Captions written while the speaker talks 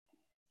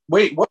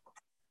Wait, what?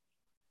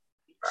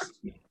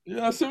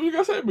 Yeah, I see what you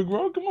gotta say, big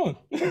bro. Come on.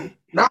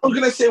 Now I was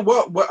gonna say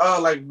what? What?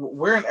 Like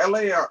where in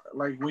LA?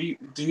 Like we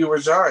do you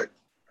reside?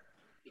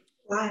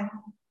 Why?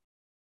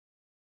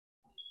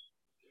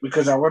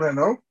 Because I want to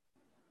know.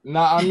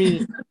 Nah, I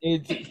mean,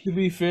 to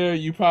be fair,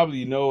 you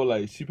probably know,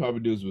 like, she probably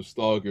deals with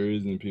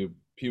stalkers and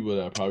people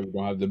that probably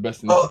don't have the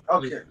best Oh,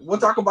 intentions. okay. We'll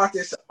talk about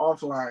this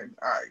offline.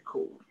 All right,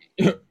 cool.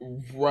 You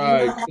know,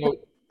 Right. LA So is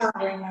hot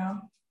right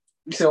now.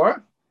 You said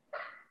what?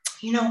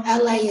 You know,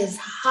 LA is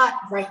hot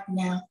right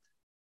now.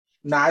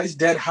 Nah, it's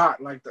dead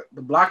hot. Like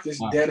the block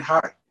is uh, dead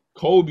hot.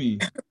 Kobe,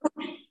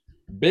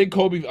 big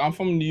Kobe. I'm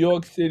from New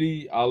York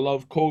City. I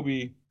love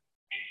Kobe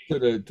to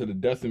the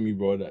death of me,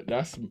 bro.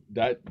 That's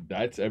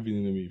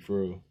everything to me,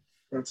 for real.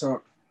 That's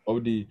all.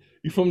 OD.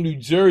 You from New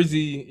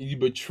Jersey, you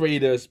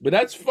betrayed us, but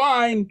that's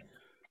fine.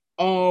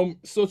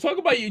 So talk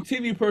about your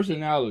TV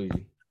personality,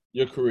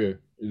 your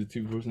career in the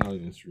TV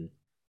personality industry.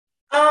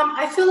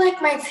 I feel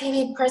like my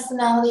TV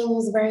personality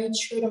was very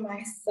true to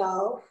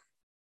myself.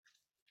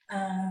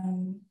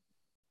 Um,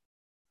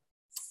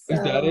 Is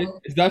that it? so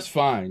That's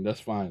fine. That's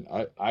fine.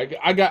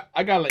 I got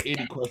like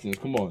 80 questions.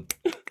 Come on.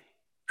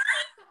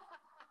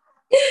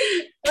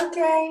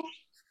 okay,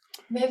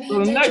 maybe So you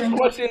the did next drink.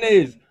 question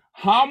is,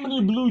 how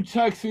many blue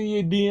checks in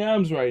your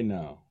DMs right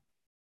now?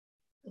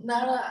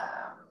 Not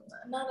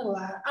not a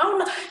lot. I don't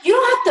know. You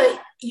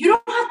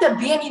don't have to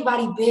be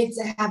anybody big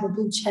to have a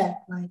blue check.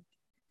 Like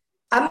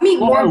I meet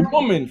For a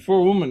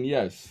more. woman,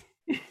 yes.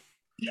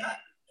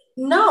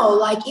 No,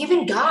 like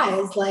even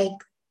guys, like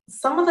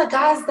some of the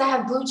guys that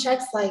have blue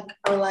checks, like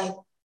are like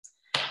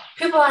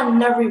people I've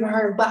never even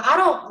heard. But I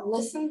don't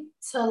listen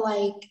to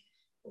like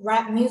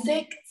rap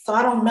music, so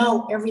I don't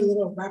know every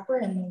little rapper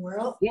in the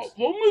world. What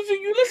music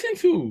you listen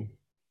to?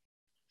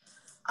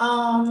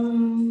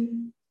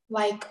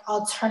 Like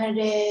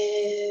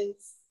alternative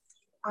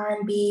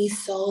R&B,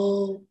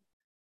 soul.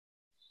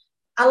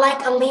 I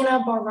like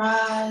Alina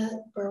Baraz.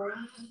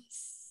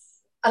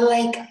 I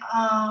like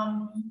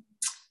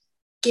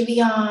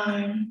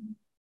Giveon,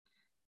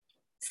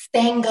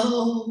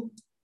 Stango,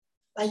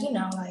 like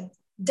like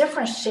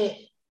different shit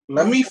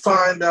Let like me that.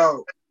 find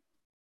out.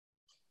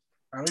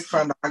 Let me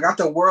find out. I got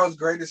the world's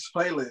greatest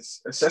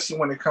playlist, especially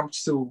when it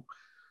comes to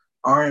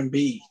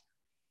R&B.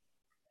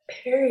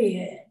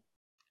 Period.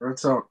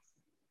 That's all.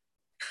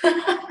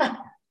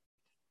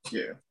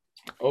 Yeah.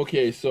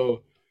 Okay,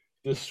 so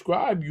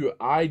describe your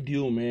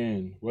ideal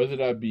man, whether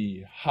that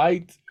be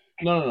height.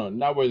 No,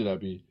 not whether that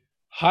be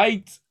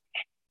height,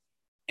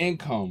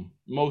 income,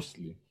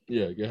 mostly.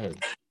 Yeah, go ahead.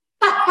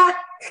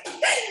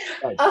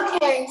 Right.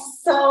 Okay,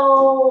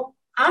 so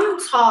I'm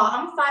tall.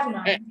 I'm five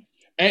And,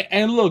 nine.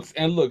 and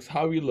looks,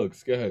 how he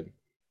looks. Go ahead.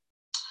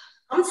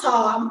 I'm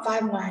tall. I'm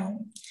 5'9".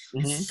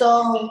 Hmm.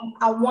 So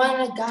I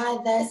want a guy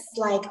that's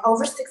like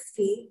over 6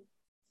 feet.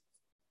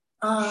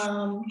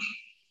 Um,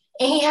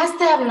 and he has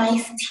to have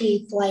nice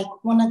teeth. Like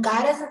when a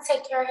guy doesn't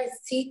take care of his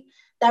teeth,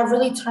 that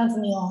really turns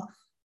me off.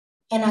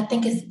 And I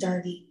think it's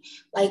dirty.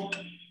 Like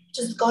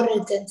just go to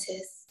the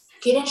dentist,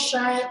 get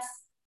insurance,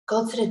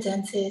 go to the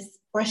dentist,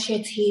 brush your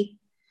teeth.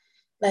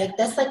 Like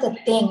that's like a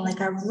thing. Like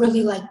I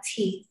really like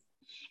teeth.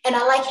 And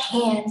I like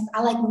hands.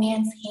 I like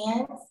man's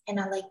hands and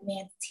I like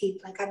man's teeth.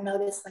 Like I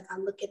notice, like I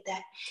look at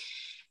that.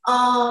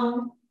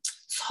 Um,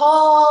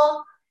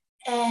 Tall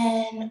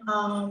and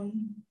I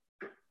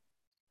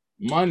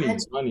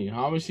Money.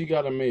 How much he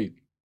gotta make?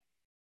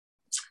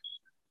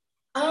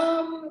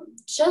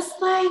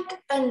 just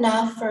like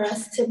enough for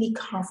us to be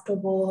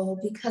comfortable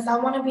because I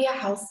want to be a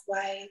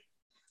housewife.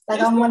 Like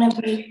Yes.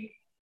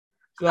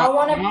 So I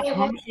want to how, be how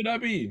able. much would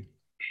that be?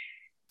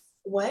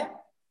 What?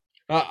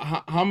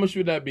 How much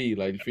would that be,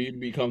 like, for you to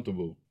be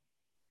comfortable?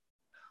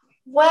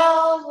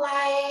 Well,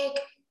 like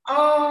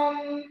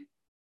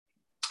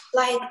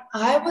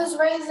I was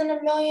raised in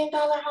 $1 million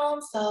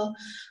home, so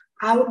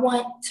I would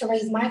want to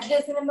raise my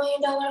kids in $1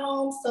 million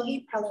home. So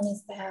he probably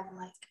needs to have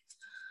like,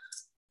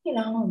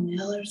 a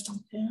mill or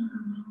something.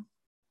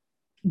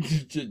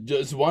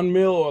 Just 1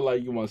 mil, or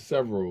like you want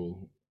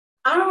several?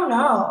 I don't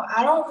know.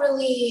 I don't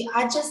really,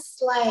 I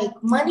just like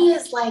money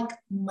is like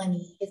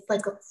money. It's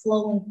like a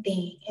flowing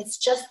thing. It's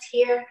just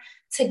here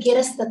to get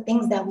us the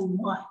things that we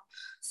want.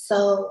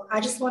 So I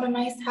just want a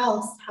nice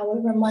house,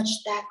 however much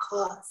that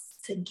costs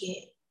to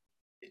get.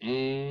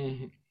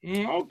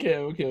 Okay,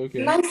 okay, okay.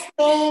 Nice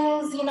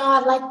things, I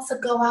like to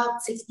go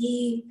out to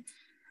eat.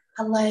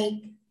 I like,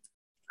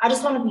 I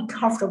just want to be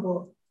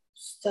comfortable.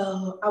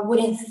 So I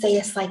wouldn't say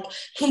it's like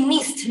he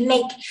needs to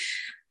make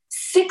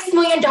 $6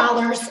 million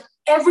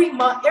every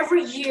month,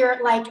 every year.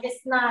 Like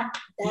it's not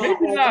that.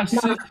 Maybe Like not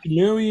I'm not. 6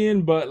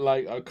 million, but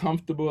like a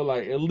comfortable,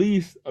 like at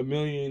least 1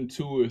 million,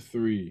 2 or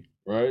 3,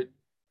 right?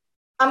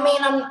 I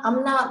mean,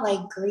 I'm not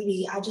like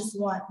greedy. I just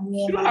want me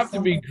You and don't my have to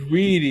be family.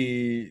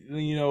 greedy,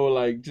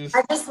 like I just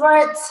just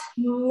want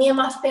me and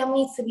my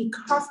family to be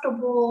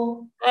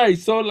comfortable, right.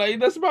 So like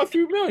that's about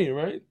 3 million,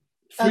 right?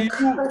 For a you,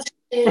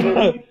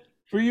 cushion.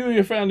 for you and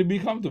your family to be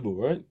comfortable,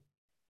 right?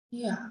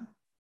 Yeah.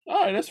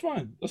 All right, that's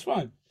fine. That's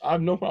fine. I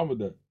have no problem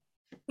with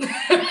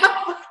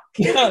that.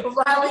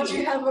 Why would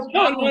you have a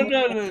problem with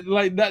that? No.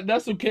 Like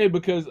that's okay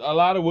because a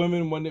lot of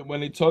women when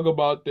they talk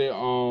about their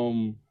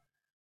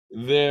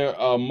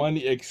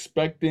money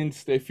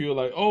expectance, they feel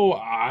like, oh,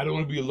 I don't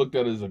want to be looked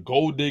at as a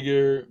gold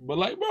digger. But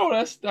like, bro,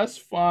 that's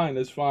fine.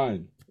 That's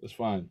fine. That's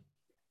fine.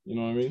 You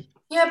know what I mean?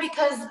 Yeah,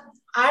 because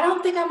I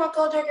don't think I'm a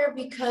gold digger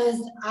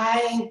because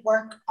I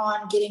work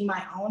on getting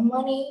my own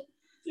money.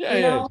 Yeah, You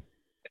yeah, know,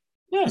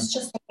 yeah. it's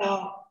just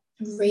about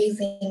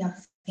raising a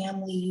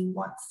family. You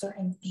want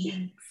certain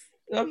things.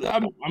 I'm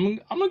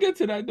gonna get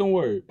to that. Don't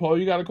worry, Paul.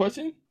 You got a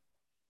question?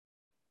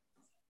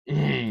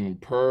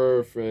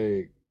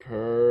 Perfect.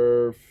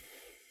 Perfect.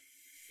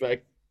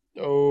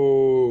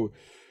 Oh,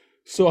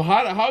 so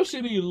how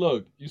should he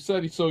look? You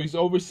said so he's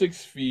over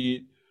 6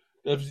 feet.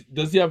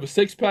 Does he have a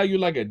six pack? You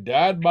like a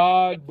dad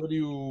bod? What do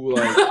you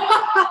like?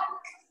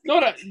 No,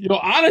 that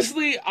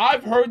honestly,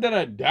 I've heard that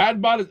a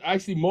dad bod is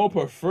actually more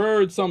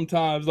preferred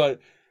sometimes. Like,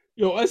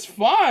 it's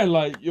fine.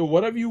 Like,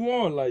 whatever you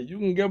want. Like, you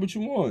can get what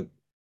you want.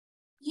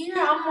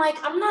 Yeah, I'm like,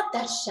 I'm not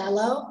that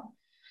shallow.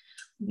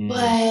 Mhm.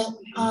 But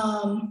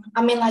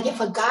I mean, like if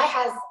a guy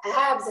has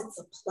abs, it's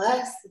a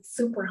plus. It's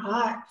super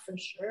hot for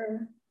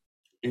sure.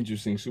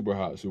 Interesting. Super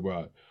hot. Super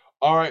hot.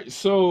 All right.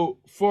 So,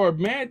 for a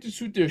man to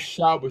shoot their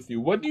shot with you,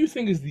 what do you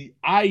think is the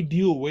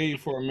ideal way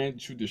for a man to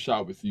shoot their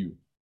shot with you?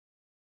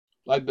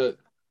 Like the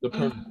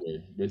perfect Mm.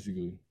 way,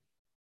 basically.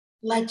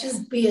 Like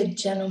just be a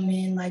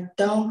gentleman. Like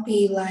don't I,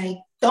 be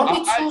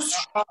I too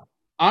strong.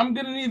 I'm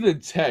gonna need the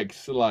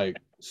text. Like,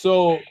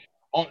 so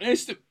on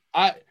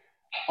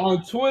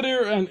on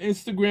Twitter and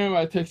Instagram,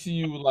 I texted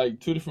you like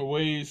two different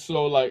ways.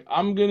 So like,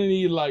 I'm gonna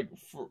need like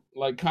for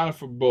like kind of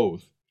for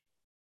both.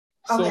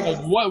 So like,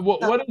 Okay. what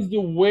So what is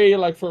the way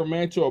like for a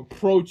man to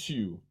approach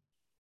you?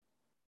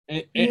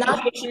 And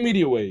not social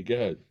media way. Go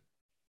ahead.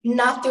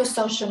 not through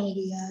social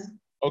media.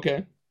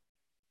 Okay.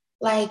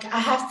 Like I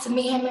have to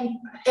meet him and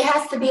it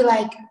has to be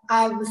like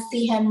I will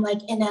see him like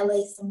in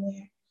LA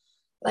somewhere.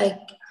 Like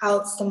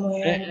out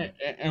somewhere.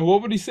 And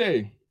what would he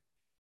say?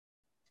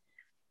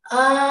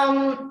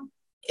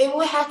 It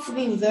would have to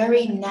be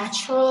very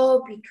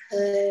natural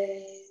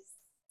because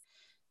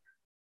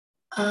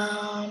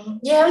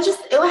yeah,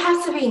 it would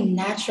have to be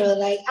natural.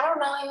 Like, I don't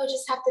know, it would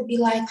just have to be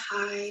like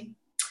hi.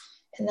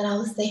 And then I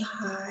would say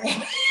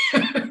hi.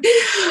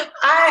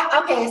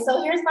 Okay,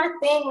 so here's my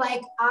thing.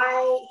 Like,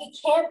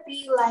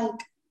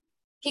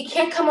 he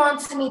can't come on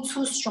to me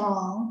too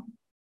strong.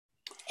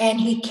 And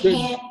he The-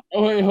 can't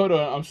oh wait, hold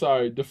on. I'm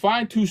sorry.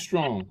 Define too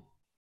strong.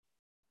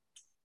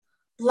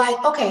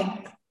 like, okay,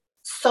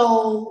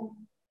 so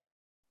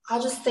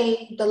I'll just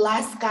say the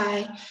last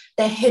guy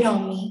that hit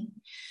on me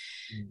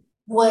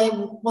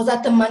was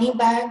at the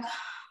Moneybag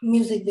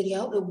music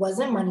video. It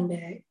wasn't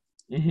Moneybag.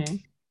 Mm-hmm.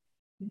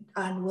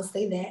 I will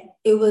say that.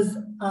 It was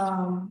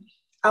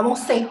I won't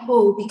say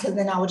who because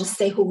then I will just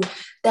say who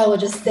that would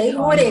just say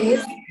who it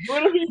is.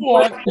 Whatever you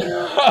But want.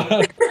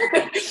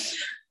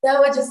 that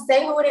would just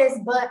say who it is.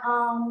 But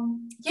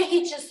yeah,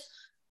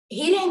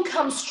 he didn't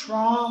come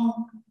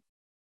strong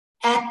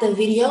at the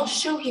video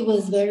shoot. He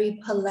was very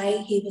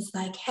polite. He was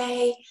like,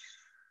 hey,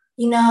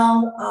 he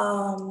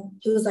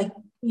was like,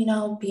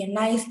 being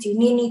nice, do you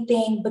need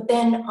anything? But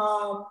then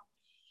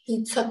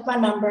he took my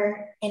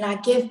number and I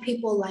give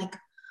people like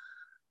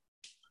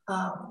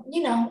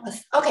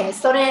okay,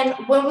 so then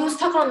when we was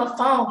talking on the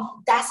phone,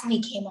 that's when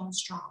he came on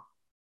strong.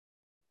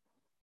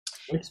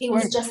 He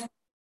was Explain. just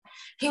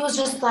he was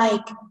just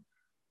like,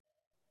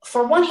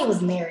 for one, he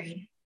was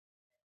married.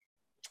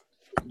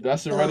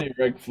 That's So already a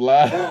red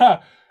flag.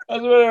 That's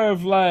already a red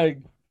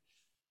flag.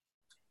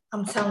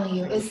 I'm telling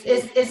you,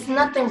 it's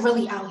nothing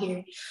really out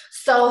here.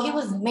 So he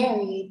was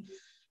married,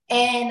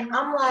 and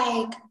I'm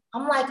like,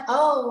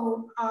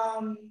 oh,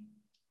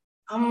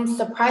 I'm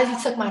surprised you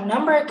took my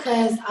number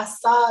because I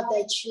saw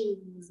that you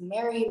was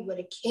married with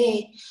a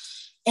kid.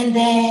 And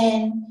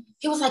then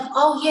he was like,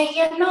 oh,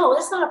 yeah, no,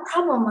 it's not a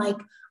problem. Like,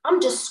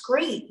 I'm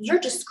discreet. You're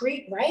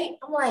discreet, right?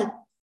 I'm like,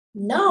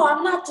 no,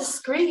 I'm not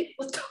discreet.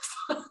 What the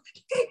fuck?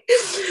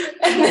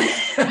 and, then,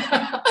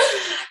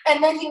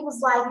 and then he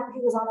was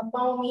on the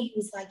phone with me. He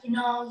was like,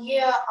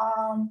 yeah,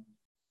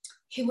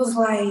 he was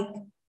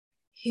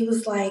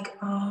like,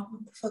 what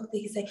the fuck did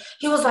he say?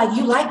 He was like,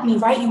 you like me,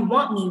 right? You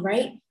want me,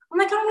 right? I'm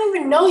like, I don't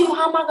even know you.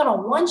 How am I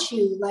gonna want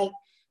you? Like,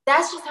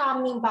 that's just how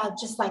I mean by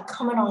just like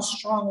coming on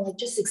strong, like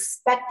just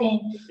expecting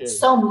Okay.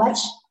 so much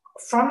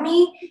from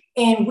me,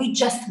 and we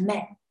just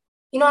met.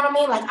 You know what I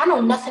mean? Like, I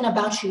know nothing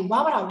about you.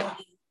 Why would I want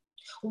you?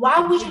 Why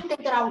would you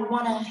think that I would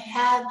want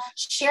to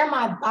share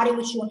my body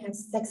with you and have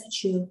sex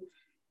with you,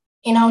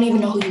 and I don't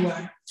even know who you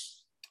are?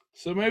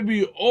 So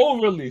maybe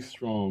overly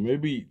strong.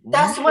 Maybe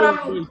That's what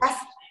real.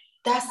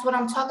 that's what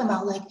I'm talking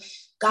about. Like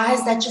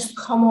guys that just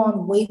come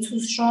on way too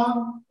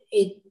strong,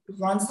 it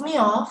runs me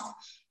off.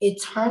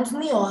 It turns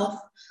me off.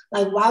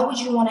 Like, why would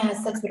you want to have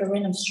sex with a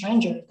random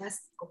stranger? That's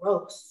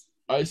gross.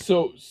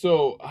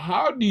 So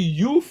how do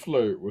you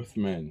flirt with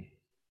men?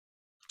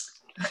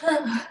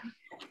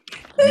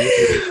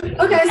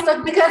 Okay,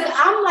 so because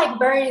I'm like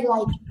very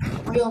like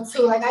real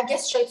too. Like I get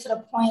straight to the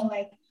point.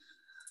 Like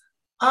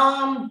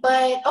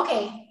But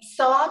okay,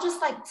 so I'll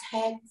just like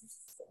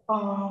text.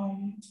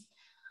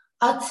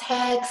 I'll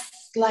text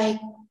like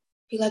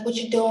be like, what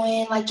you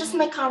doing? Like just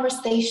make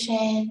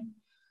conversation.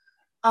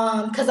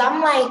 Because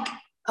I'm like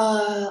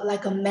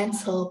a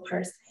mental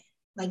person.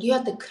 Like you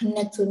have to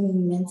connect with me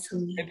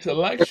mentally.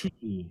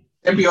 Intellectually.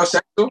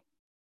 Sapiosexual?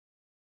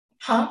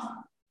 Huh?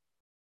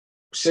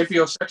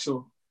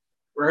 Sapiosexual,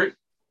 right?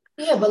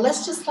 Yeah, but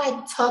let's just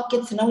like talk,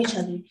 get to know each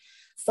other.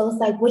 So it's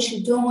like, what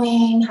you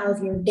doing?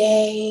 How's your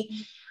day?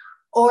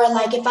 Or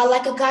like if I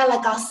like a guy,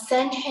 like I'll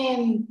send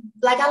him,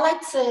 like I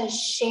like to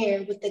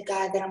share with the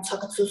guy that I'm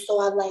talking to. So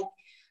I like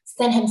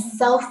send him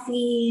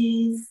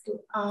selfies,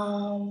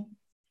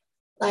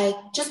 like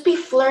just be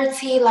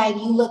flirty, like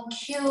you look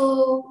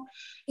cute,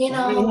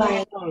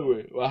 like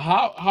Wait. Well,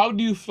 how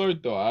do you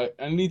flirt though?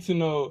 I need to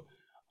know.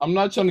 I'm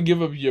not trying to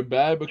give up your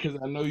bad because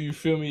I know you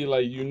feel me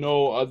like you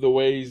know other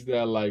ways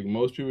that like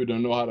most people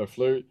don't know how to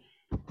flirt.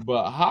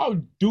 But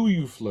how do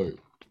you flirt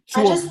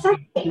I to a just man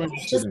say that you're it.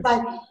 interested Just in?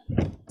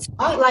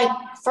 like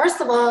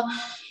first of all,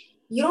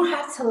 you don't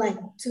have to like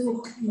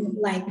do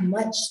like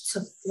much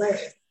to flirt.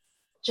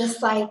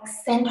 Just like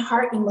send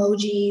heart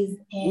emojis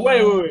and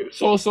Wait.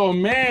 So a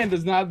man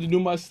does not have to do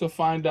much to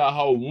find out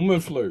how a woman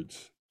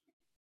flirts.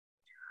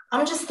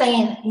 I'm just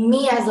saying,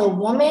 me as a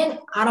woman,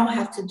 I don't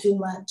have to do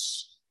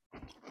much.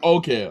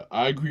 Okay,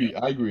 I agree.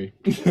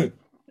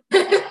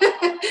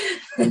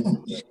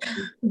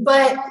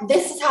 But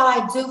this is how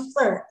I do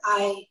flirt.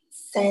 I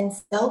send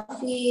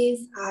selfies,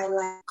 I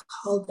like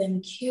call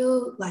them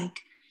cute, like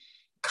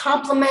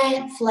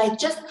compliments, like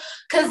just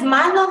because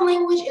my love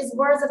language is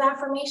words of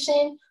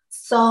affirmation.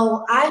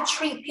 So I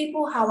treat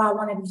people how I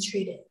want to be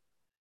treated.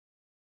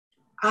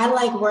 I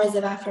like words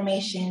of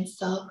affirmation.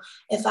 So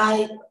if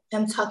I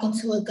am talking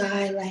to a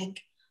guy,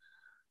 like,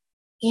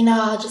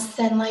 I'll just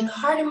send like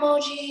heart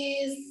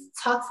emojis,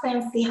 talk to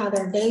them, see how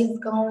their day's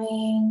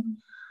going,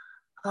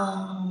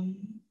 um,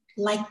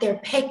 like their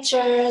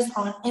pictures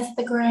on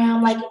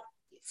Instagram, like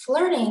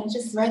flirting,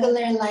 just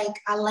regular, like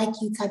I like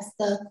you type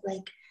stuff,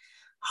 like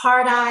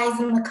hard eyes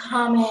in the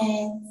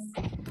comments.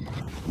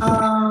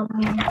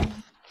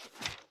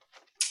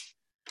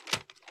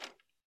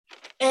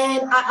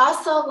 And I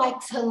also like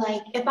to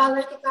like, if I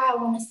like a guy, I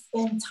want to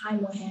spend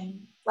time with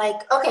him.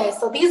 Like, okay,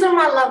 so these are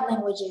my love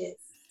languages.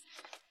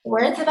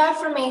 Words of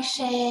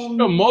affirmation,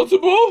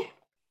 Multiple?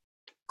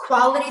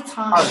 quality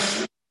time.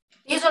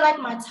 These are like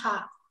my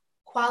top.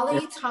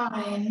 Quality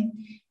time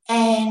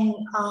and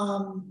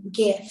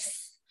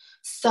gifts.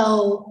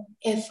 So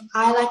if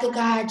I like a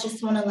guy, I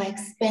just want to like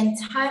spend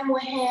time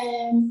with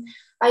him.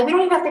 Like we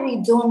don't even have to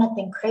be doing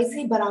nothing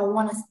crazy, but I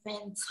want to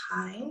spend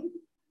time,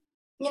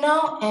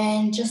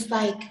 and just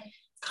like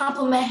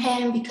compliment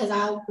him because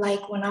I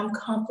like when I'm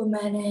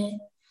complimented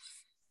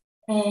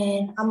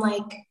and I'm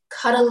like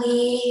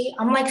cuddly.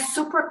 I'm like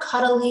super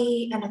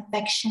cuddly and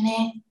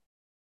affectionate.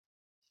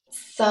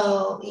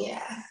 So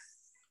yeah.